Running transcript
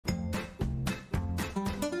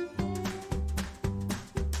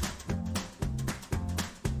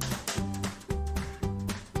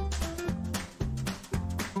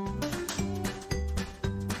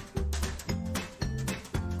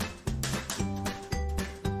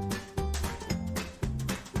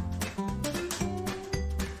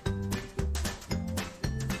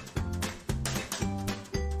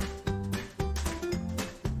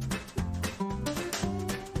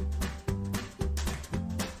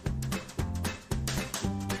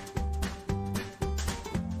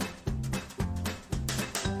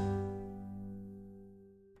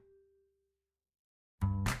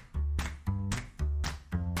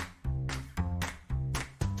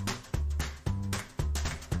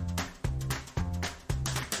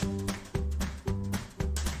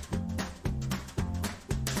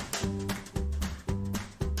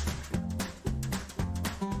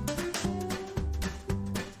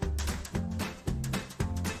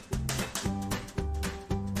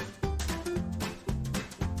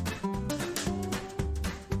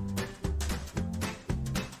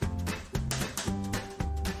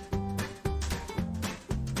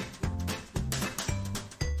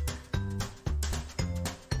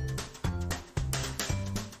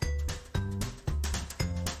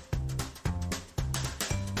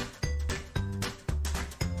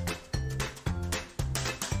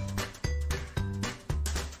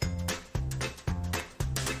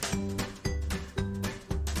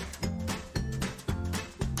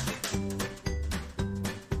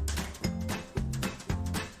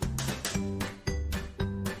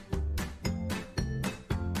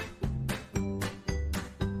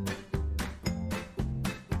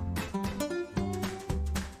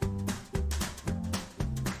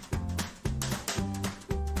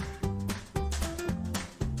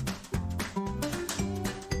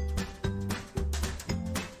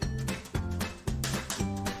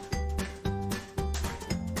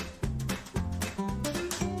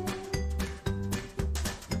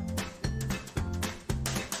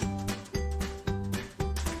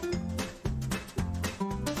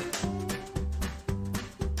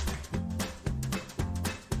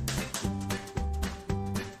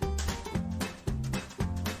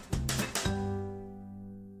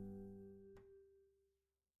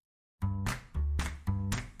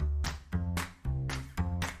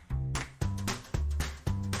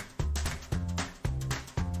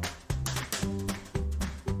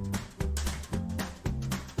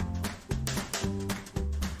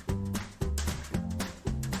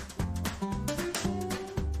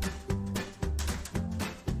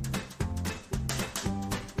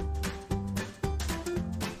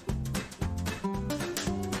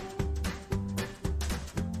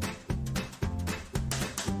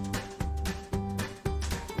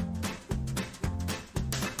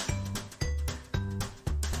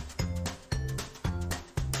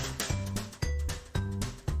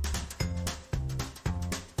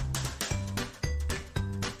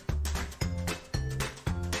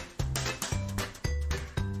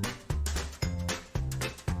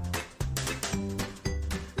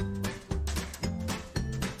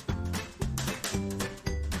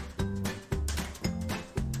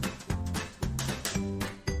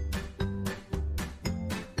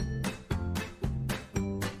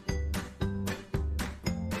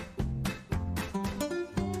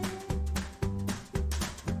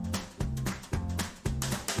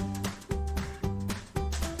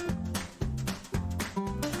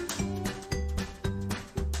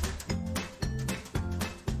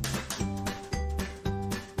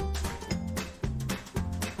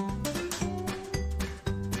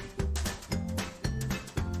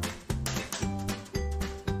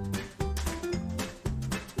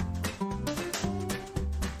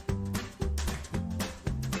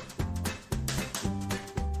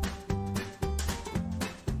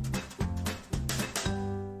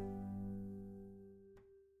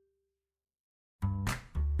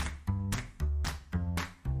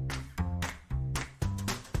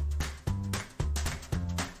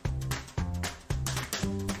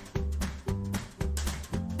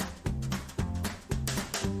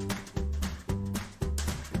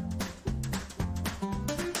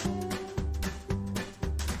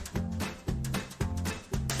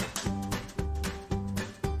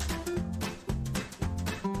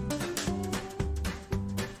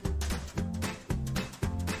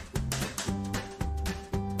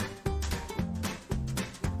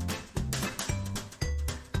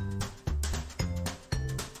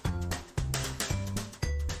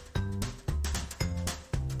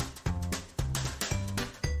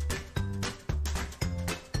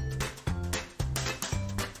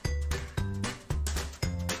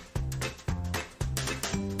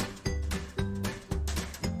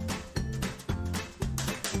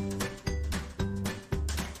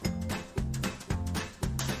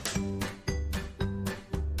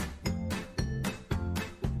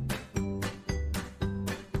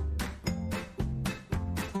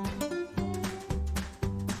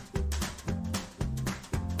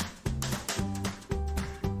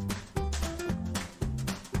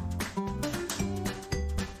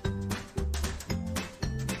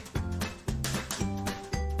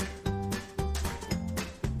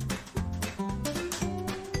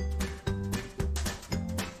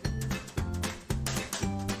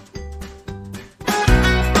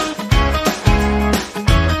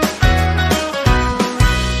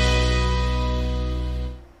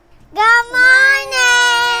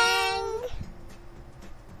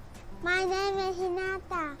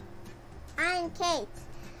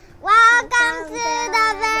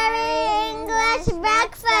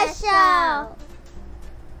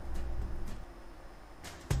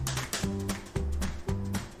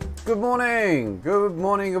Good morning. Good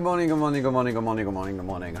morning. Good morning. Good morning. Good morning. Good morning. Good morning. Good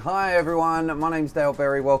morning. Hi everyone. My name's Dale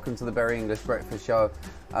Berry. Welcome to the Berry English Breakfast Show.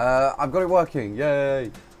 I've got it working. Yay.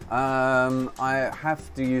 I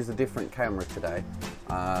have to use a different camera today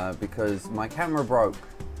because my camera broke,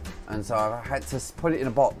 and so I had to put it in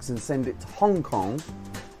a box and send it to Hong Kong,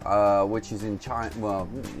 which is in China. Well,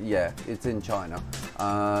 yeah, it's in China,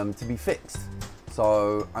 to be fixed.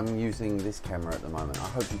 So I'm using this camera at the moment. I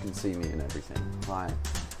hope you can see me and everything. Hi.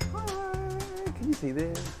 Hi. Can you see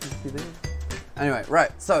this? Can you see this? Anyway,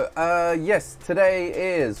 right. So yes,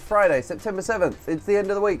 today is Friday, September 7th. It's the end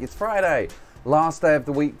of the week. It's Friday. Last day of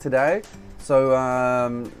the week today. So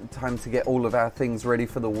time to get all of our things ready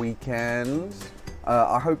for the weekend.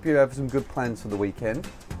 I hope you have some good plans for the weekend.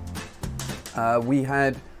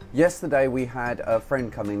 Yesterday we had a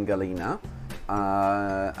friend come in, Galina.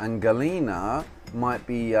 And Galina might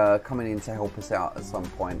be coming in to help us out at some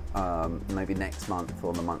point, maybe next month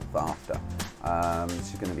or the month after.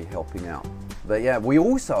 She's going to be helping out. But yeah, we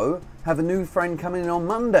also have a new friend coming in on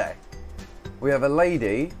Monday. We have a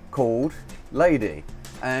lady called Lady,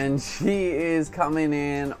 and she is coming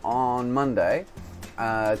in on Monday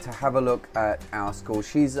to have a look at our school.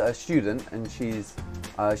 She's a student, and she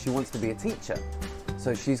wants to be a teacher.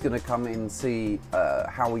 So she's going to come in and see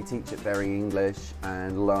how we teach at Berry English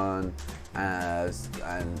and learn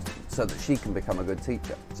and so that she can become a good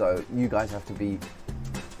teacher. So you guys have to be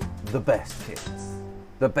the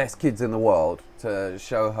best kids in the world to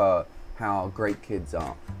show her how great kids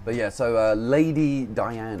are. But yeah, so Lady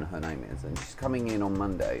Diane, her name is, and she's coming in on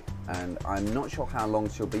Monday, and I'm not sure how long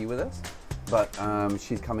she'll be with us, but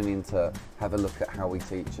she's coming in to have a look at how we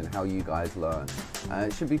teach and how you guys learn.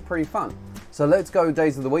 It should be pretty fun. So let's go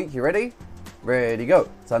days of the week. You ready? Ready, go.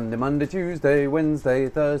 Sunday, Monday, Tuesday, Wednesday,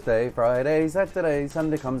 Thursday, Friday, Saturday,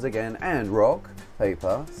 Sunday comes again, and rock,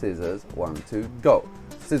 paper, scissors, 1, 2, go.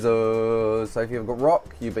 Scissors. So if you've got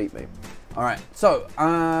rock, you beat me. All right, so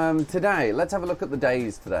today, let's have a look at the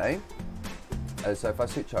days today. So if I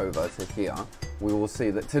switch over to here, we will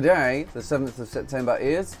see that today, the 7th of September,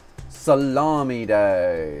 is Salami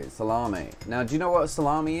Day. Salami. Now, do you know what a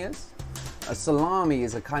salami is? A salami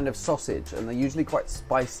is a kind of sausage, and they're usually quite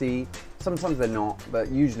spicy. Sometimes they're not, but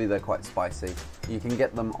usually they're quite spicy. You can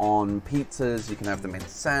get them on pizzas, you can have them in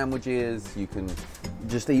sandwiches, you can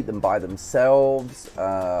just eat them by themselves.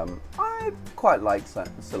 I quite like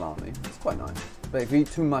salami, it's quite nice. But if you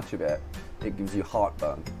eat too much of it, it gives you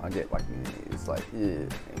heartburn. I get like, it's like,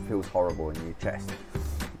 it feels horrible in your chest.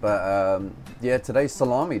 But yeah, today's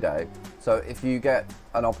salami day. So if you get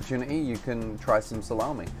an opportunity, you can try some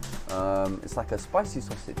salami. It's like a spicy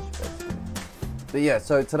sausage, basically. But yeah,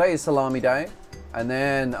 so today is salami day. And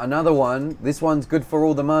then another one, this one's good for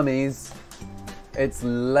all the mummies. It's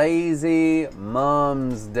Lazy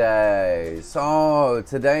Mums Day. So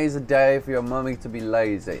today's a day for your mummy to be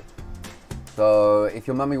lazy. So if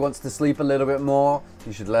your mummy wants to sleep a little bit more,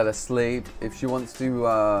 you should let her sleep. If she wants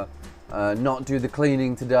to not do the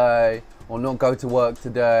cleaning today, or not go to work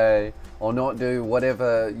today, or not do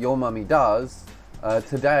whatever your mummy does,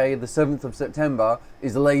 today, the 7th of September,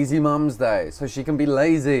 is Lazy Mums Day, so she can be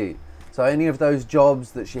lazy. So any of those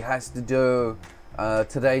jobs that she has to do,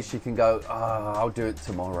 today she can go, oh, I'll do it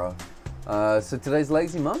tomorrow. So today's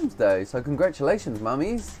Lazy Mums Day, so congratulations,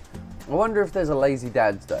 mummies. I wonder if there's a Lazy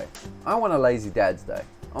Dad's Day. I want a Lazy Dad's Day.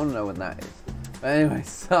 I want to know when that is. But anyway,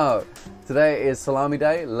 so today is Salami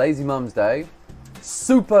Day, Lazy Mums Day,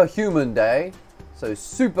 Superhuman Day. So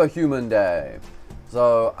Superhuman Day.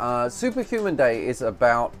 So Superhuman Day is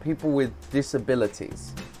about people with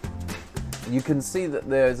disabilities. You can see that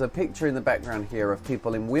there's a picture in the background here of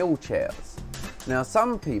people in wheelchairs. Now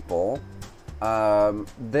some people,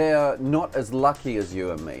 they're not as lucky as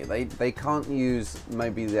you and me. They can't use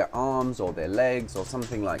maybe their arms or their legs or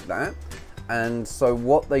something like that. And so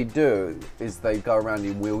what they do is they go around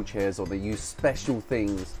in wheelchairs, or they use special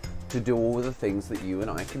things to do all the things that you and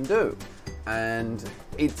I can do. And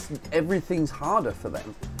everything's harder for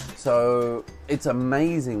them. So it's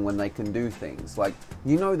amazing when they can do things. Like,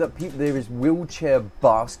 you know that there is wheelchair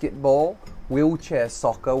basketball, wheelchair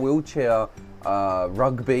soccer, wheelchair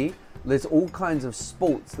rugby. There's all kinds of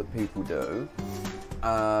sports that people do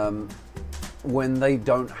when they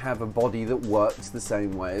don't have a body that works the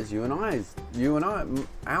same way as you and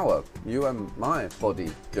my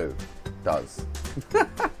body does.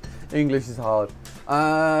 English is hard.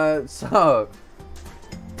 So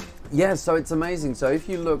yeah, so it's amazing. So if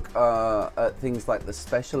you look at things like the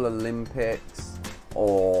Special Olympics,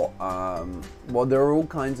 or well, there are all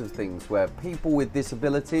kinds of things where people with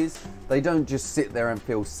disabilities, they don't just sit there and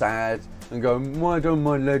feel sad and go, why don't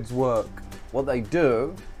my legs work? What they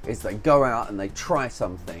do is they go out and they try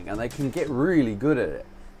something and they can get really good at it.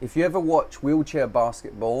 If you ever watch wheelchair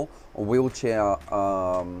basketball or wheelchair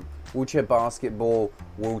basketball,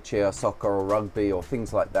 wheelchair soccer or rugby or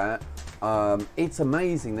things like that, it's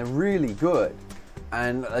amazing. They're really good,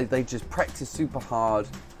 and they just practice super hard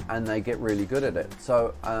and they get really good at it.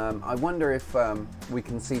 So I wonder if we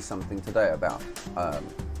can see something today about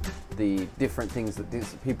the different things that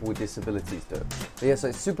people with disabilities do. But yeah, so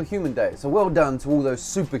it's Superhuman Day. So well done to all those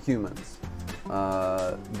superhumans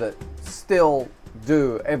that still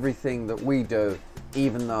do everything that we do,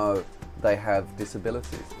 even though they have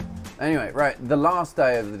disabilities. Anyway, right, the last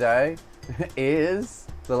day of the day is,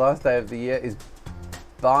 the last day of the year is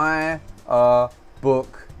Buy a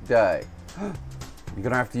Book Day. You're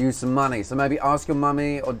gonna have to use some money, so maybe ask your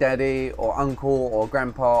mummy or daddy or uncle or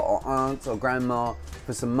grandpa or aunt or grandma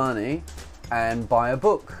for some money and buy a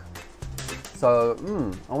book. So,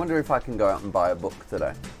 I wonder if I can go out and buy a book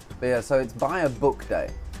today. But yeah, so it's Buy a Book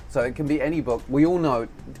Day. So it can be any book. We all know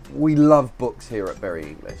we love books here at Very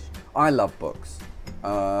English. I love books.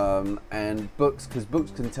 And books, because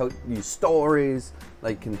books can tell you stories,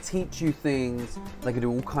 they can teach you things, they can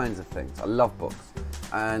do all kinds of things. I love books.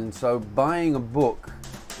 And so buying a book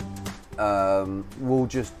will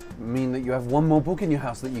just mean that you have one more book in your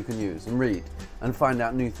house that you can use and read and find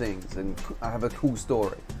out new things and have a cool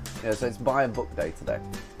story. Yeah, so it's Buy a Book Day today.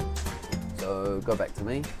 So go back to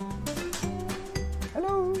me.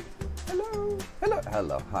 Hello, hello, hello,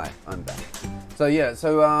 hello, hi, I'm back. So yeah,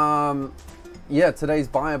 yeah, today's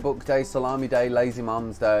Buy a Book Day, Salami Day, Lazy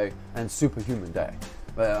Mums Day, and Superhuman Day.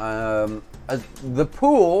 But the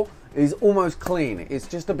pool is almost clean. It's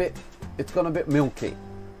just it's gone a bit milky.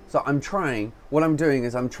 So what I'm doing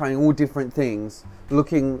is I'm trying all different things,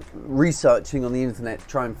 researching on the internet to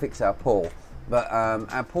try and fix our pool. But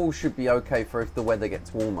our pool should be okay for if the weather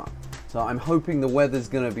gets warmer. So I'm hoping the weather's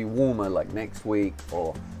gonna be warmer like next week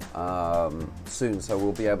or soon, so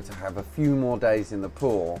we'll be able to have a few more days in the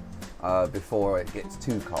pool before it gets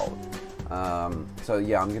too cold. So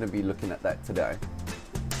yeah, I'm going to be looking at that today.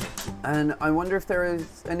 And I wonder if there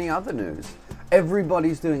is any other news.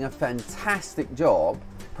 Everybody's doing a fantastic job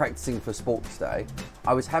practicing for Sports Day.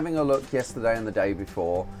 I was having a look yesterday and the day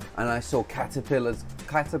before, and I saw Caterpillar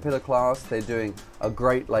class. They're doing a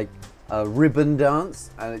great ribbon dance,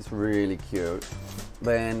 and it's really cute.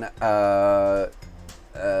 Then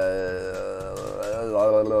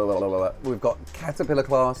we've got Caterpillar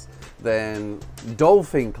class, then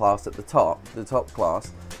Dolphin class at the top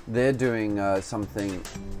class. They're doing something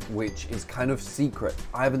which is kind of secret.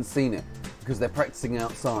 I haven't seen it because they're practicing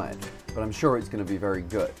outside, but I'm sure it's going to be very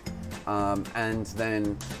good. And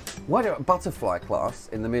then Butterfly class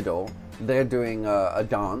in the middle, they're doing a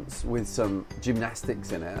dance with some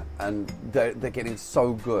gymnastics in it, and they're getting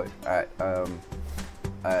so good at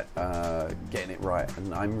getting it right,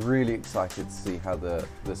 and I'm really excited to see how the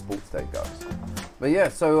Sports Day goes. But yeah,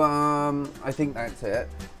 so I think that's it.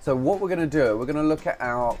 So what we're going to do, we're going to look at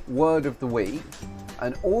our word of the week,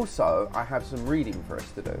 and also I have some reading for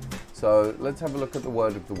us to do. So let's have a look at the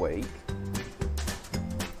word of the week.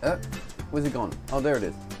 Where's it gone? Oh, there it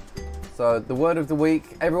is. So the word of the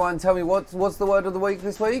week, everyone tell me what's the word of the week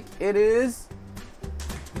this week? It is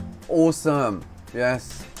awesome.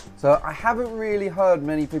 Yes. So I haven't really heard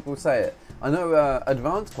many people say it. I know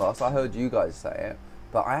advanced class, I heard you guys say it,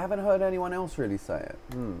 but I haven't heard anyone else really say it.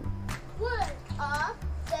 Word of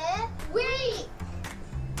the week.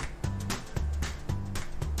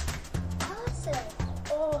 Awesome.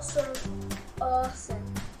 Awesome. Awesome.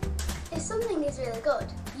 If something is really good,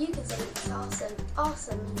 you can say it's awesome.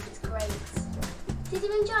 Awesome means it's great. Did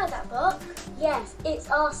you enjoy that book? Yes,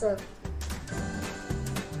 it's awesome.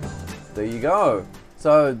 There you go.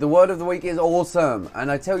 So the word of the week is awesome,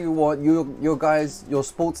 and I tell you what, your guys, your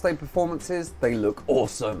Sports Day performances, they look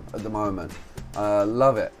awesome at the moment.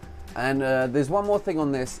 Love it. And there's one more thing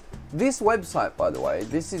on this. This website, by the way,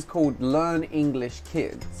 this is called Learn English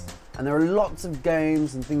Kids, and there are lots of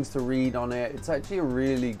games and things to read on it. It's actually a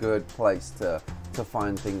really good place to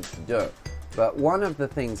find things to do. But one of the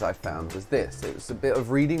things I found was this. It was a bit of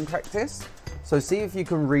reading practice. So see if you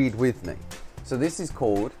can read with me. So this is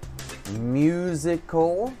called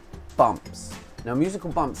Musical Bumps. Now,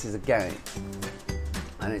 Musical Bumps is a game,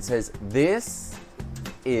 and it says this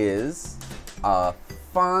is a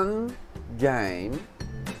fun game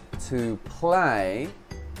to play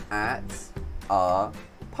at a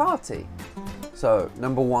party. So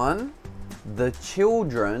number one, the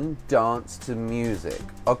children dance to music.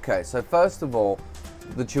 Okay, so first of all,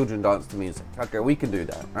 the children dance to music. Okay, we can do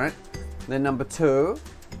that, right? Then number two,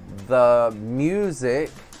 the music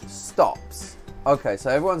stops. Okay, so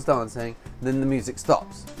everyone's dancing, then the music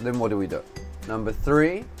stops. Then what do we do? Number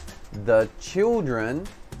 3, the children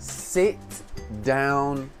sit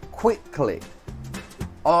down quickly.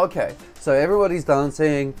 Okay, so everybody's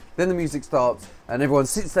dancing, then the music stops, and everyone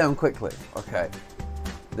sits down quickly. Okay.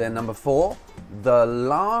 Then number 4, the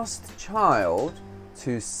last child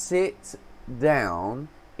to sit down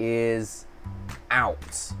is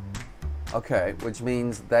out. Okay, which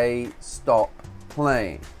means they stop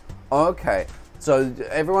playing. Okay, so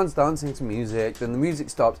everyone's dancing to music, then the music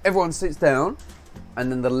stops, everyone sits down, and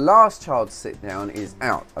then the last child to sit down is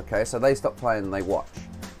out. Okay, so they stop playing and they watch.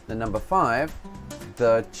 Then number 5,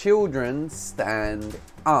 the children stand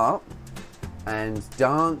up and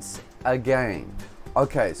dance again.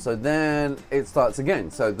 Okay, so then it starts again.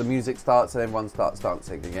 So the music starts and everyone starts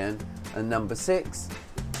dancing again. And number 6,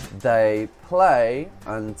 they play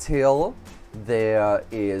until there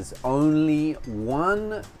is only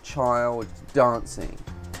one child dancing.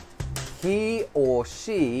 He or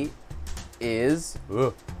she is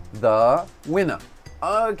the winner.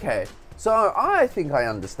 Okay, so I think I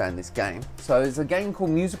understand this game. So it's a game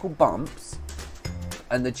called Musical Bumps,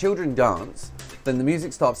 and the children dance, then the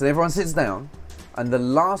music stops and everyone sits down, and the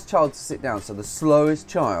last child to sit down, so the slowest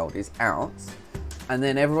child, is out, and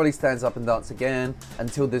then everybody stands up and dances again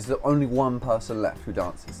until there's only one person left who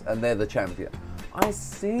dances, and they're the champion. I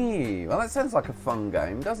see. Well, that sounds like a fun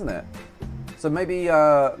game, doesn't it? So maybe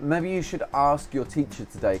you should ask your teacher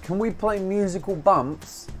today, can we play Musical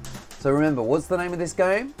Bumps? So remember, what's the name of this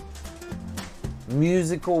game?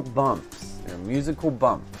 Musical Bumps. Yeah, Musical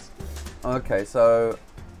Bumps. Okay, so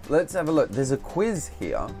let's have a look. There's a quiz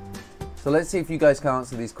here. So let's see if you guys can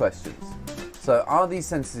answer these questions. So are these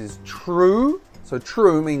sentences true? So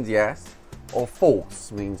true means yes, or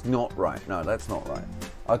false means not right. No, that's not right.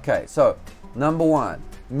 Okay, so number 1,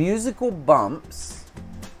 Musical Bumps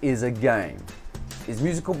is a game. Is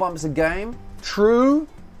Musical Bumps a game? True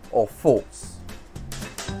or false?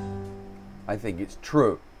 I think it's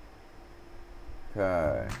true.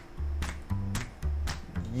 Okay.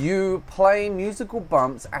 You play Musical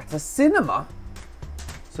Bumps at a cinema?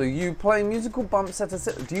 So you play Musical Bumps at a...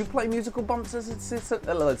 Do you play Musical Bumps at a...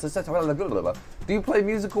 Do you play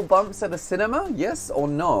Musical Bumps at a cinema? Yes or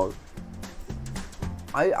no?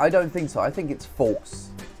 I don't think so. I think it's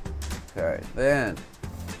false. Okay, then.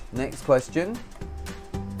 Next question.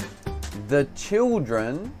 The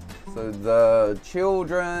children... So the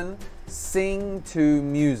children sing to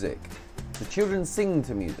music. The children sing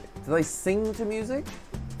to music. Do they sing to music?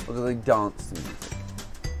 Or do they dance to music?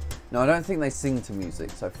 No, I don't think they sing to music,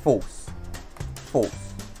 so false.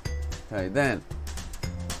 False. Okay, then.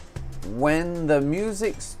 When the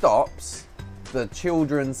music stops, the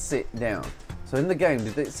children sit down. So in the game,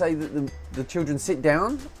 did it say that the children sit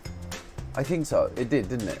down? I think so. It did,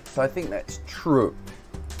 didn't it? So I think that's true.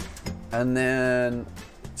 And then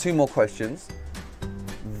 2 more questions.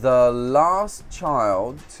 The last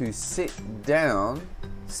child to sit down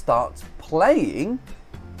starts playing.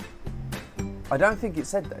 I don't think it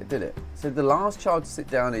said that, did it? It said the last child to sit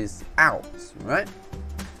down is out, right?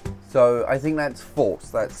 So I think that's false.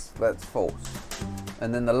 That's false.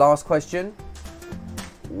 And then the last question.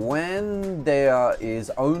 When there is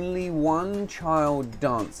only one child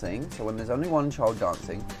dancing, so when there's only one child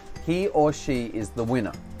dancing, he or she is the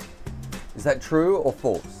winner. Is that true or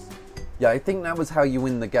false? Yeah, I think that was how you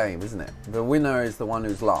win the game, isn't it? The winner is the one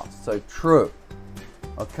who's last. So true.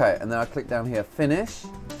 Okay, and then I click down here, finish.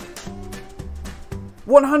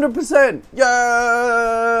 100%! Yay!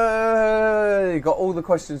 Got all the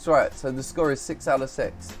questions right. So the score is 6 out of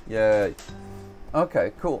 6. Yay.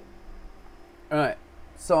 Okay, cool. Alright,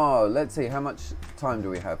 so let's see, how much time do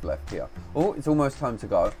we have left here? Oh, it's almost time to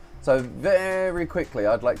go. So very quickly,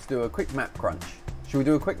 I'd like to do a quick map crunch. Should we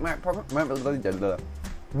do a quick map crunch?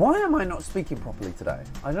 Why am I not speaking properly today?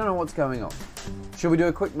 I don't know what's going on. Should we do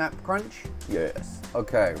a quick map crunch? Yes.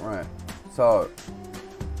 Okay, right. So...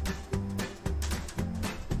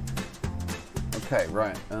 Okay,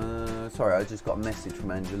 right. Sorry, I just got a message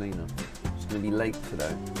from Angelina. She's going to be late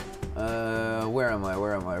today. Where am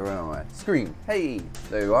I? Screen. Hey,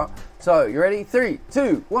 there you are. So, you ready? 3,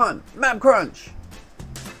 2, 1, map crunch!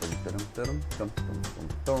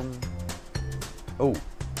 Oh.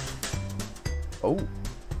 Oh.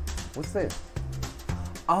 What's this?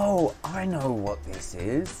 Oh, I know what this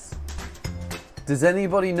is. Does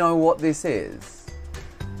anybody know what this is?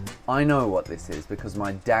 I know what this is because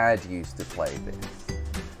my dad used to play this.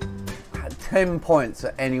 10 points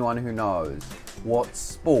for anyone who knows what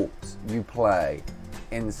sport you play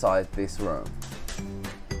inside this room.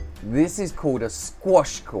 This is called a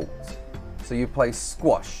squash court. So you play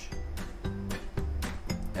squash.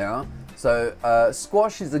 Yeah? So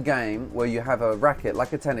squash is a game where you have a racket,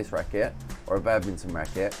 like a tennis racket or a badminton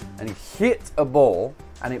racket, and you hit a ball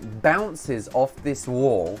and it bounces off this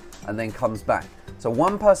wall and then comes back. So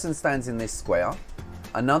one person stands in this square,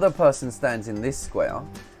 another person stands in this square,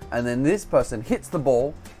 and then this person hits the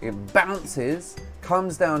ball, it bounces,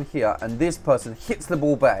 comes down here, and this person hits the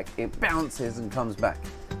ball back, it bounces and comes back.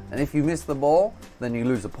 And if you miss the ball, then you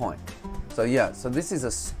lose a point. So yeah, so this is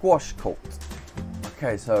a squash court.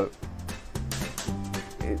 Okay, so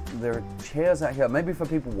there are chairs out here, maybe for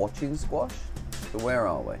people watching squash. So where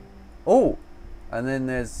are we? Oh, and then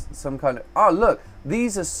there's some kind of, oh look,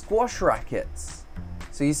 these are squash rackets.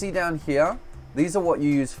 So you see down here, these are what you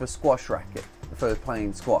use for squash racket, for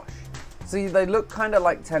playing squash. See, they look kind of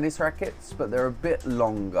like tennis rackets, but they're a bit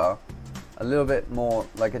longer, a little bit more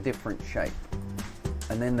like a different shape.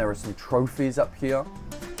 And then there are some trophies up here.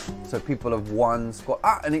 So people have won squash.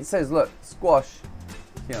 Ah, and it says, look, squash.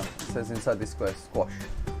 Here, it says inside this square, squash.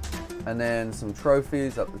 And then some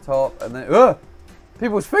trophies up the top, and then,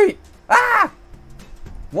 people's feet. Ah!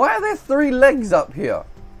 Why are there 3 legs up here?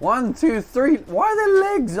 1, 2, 3. Why are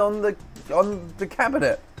there legs on the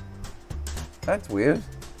cabinet? That's weird.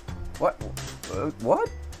 What? What?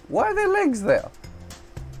 Why are there legs there?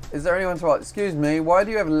 Is there anyone to ask? Excuse me, why do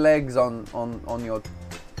you have legs on your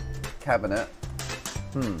cabinet?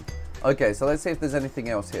 Okay, so let's see if there's anything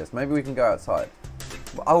else here. So maybe we can go outside.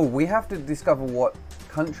 Oh, we have to discover what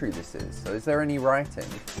country this is. So is there any writing?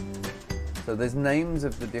 So there's names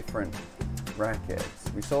of the different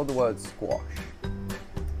rackets. We saw the word squash.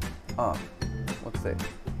 Ah, what's this?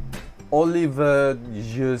 Oliver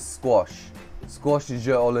je squash. Squash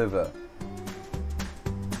je Oliver.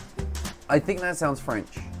 I think that sounds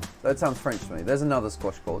French. That sounds French to me. There's another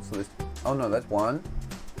squash court. So there's, oh no, that's 1.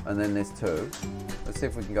 And then there's 2. Let's see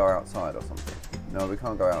if we can go outside or something. No, we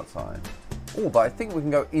can't go outside. Oh, but I think we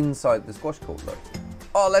can go inside the squash court, look.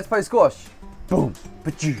 Oh, let's play squash. Boom,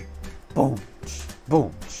 ba-choo, boom,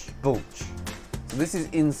 boom, boom. So this is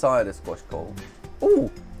inside a squash court.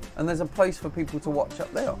 Oh, and there's a place for people to watch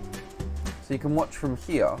up there. So you can watch from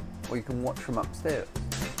here, or you can watch from upstairs.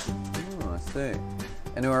 Oh, I see.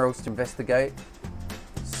 Anywhere else to investigate?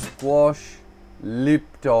 Squash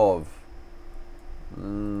Liptov.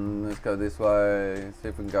 Let's go this way, see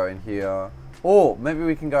if we can go in here. Or maybe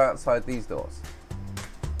we can go outside these doors.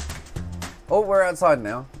 Oh, we're outside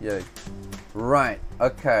now. Yay. Right,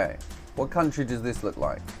 okay. What country does this look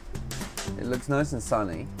like? It looks nice and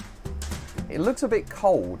sunny. It looks a bit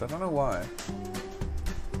cold, I don't know why.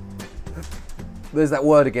 There's that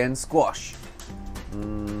word again, squash.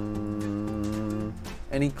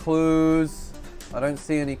 Any clues? I don't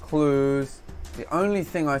see any clues. The only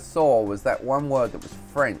thing I saw was that one word that was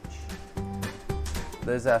French.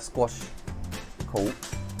 There's our squash court.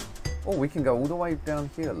 Oh, we can go all the way down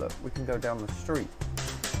here, look. We can go down the street.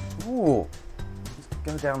 Ooh. Let's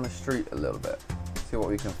go down the street a little bit. See what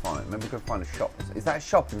we can find. Maybe we can find a shop. Is that a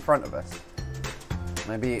shop in front of us?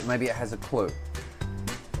 Maybe it has a clue.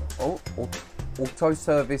 Oh, auto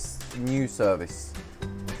service, new service.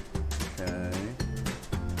 Okay.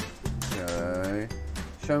 Okay.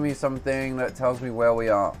 Show me something that tells me where we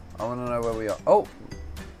are. I want to know where we are. Oh!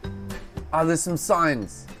 Ah, there's some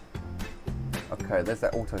signs. Okay, there's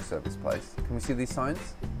that auto service place. Can we see these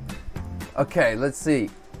signs? Okay, let's see.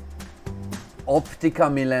 Optika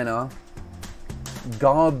Milena.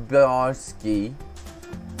 Garbarski.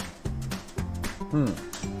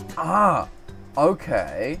 Ah!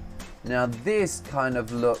 Okay. Now this kind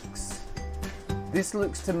of looks... This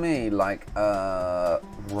looks to me like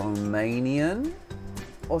Romanian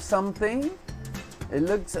or something. It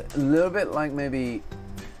looks a little bit like maybe...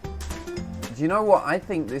 Do you know what? I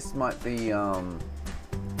think this might be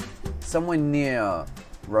somewhere near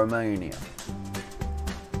Romania.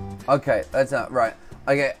 Okay, that's not right.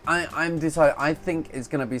 Okay, I'm decided. I think it's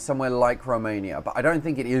going to be somewhere like Romania, but I don't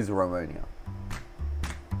think it is Romania.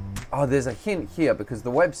 Oh, there's a hint here because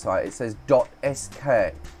the website, it says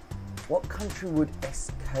 .sk. What country would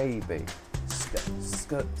SK be?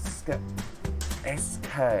 SK.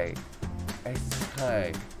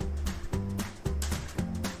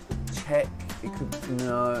 Czech. It could,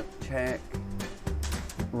 no, Czech.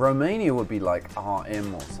 Romania would be like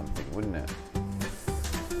RM or something, wouldn't it?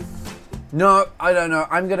 No, I don't know.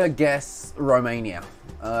 I'm gonna guess Romania.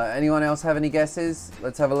 Anyone else have any guesses?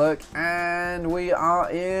 Let's have a look. And we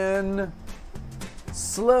are in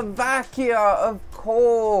Slovakia, of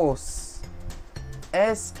course.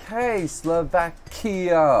 SK,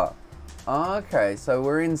 Slovakia. Okay, so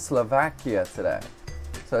we're in Slovakia today.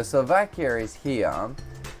 So Slovakia is here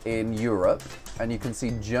in Europe, and you can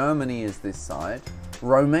see Germany is this side,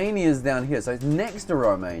 Romania's down here, so it's next to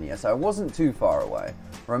Romania, so I wasn't too far away.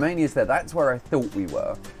 Romania's there, that's where I thought we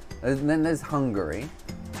were. And then there's Hungary,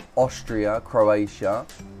 Austria, Croatia,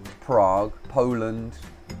 Prague, Poland,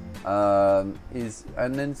 and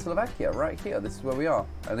then Slovakia, right here. This is where we are.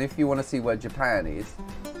 And if you want to see where Japan is,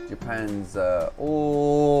 Japan's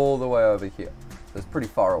all the way over here. So it's pretty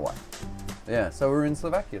far away. Yeah, so we're in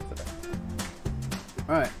Slovakia today.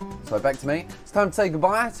 Alright, so back to me. It's time to say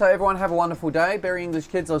goodbye. So everyone have a wonderful day. Berry English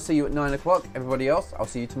Kids, I'll see you at 9 o'clock. Everybody else, I'll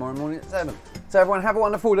see you tomorrow morning at 7. So everyone have a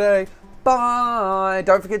wonderful day. Bye.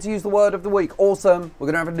 Don't forget to use the word of the week. Awesome. We're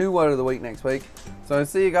going to have a new word of the week next week. So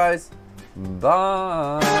see you guys.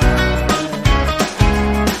 Bye.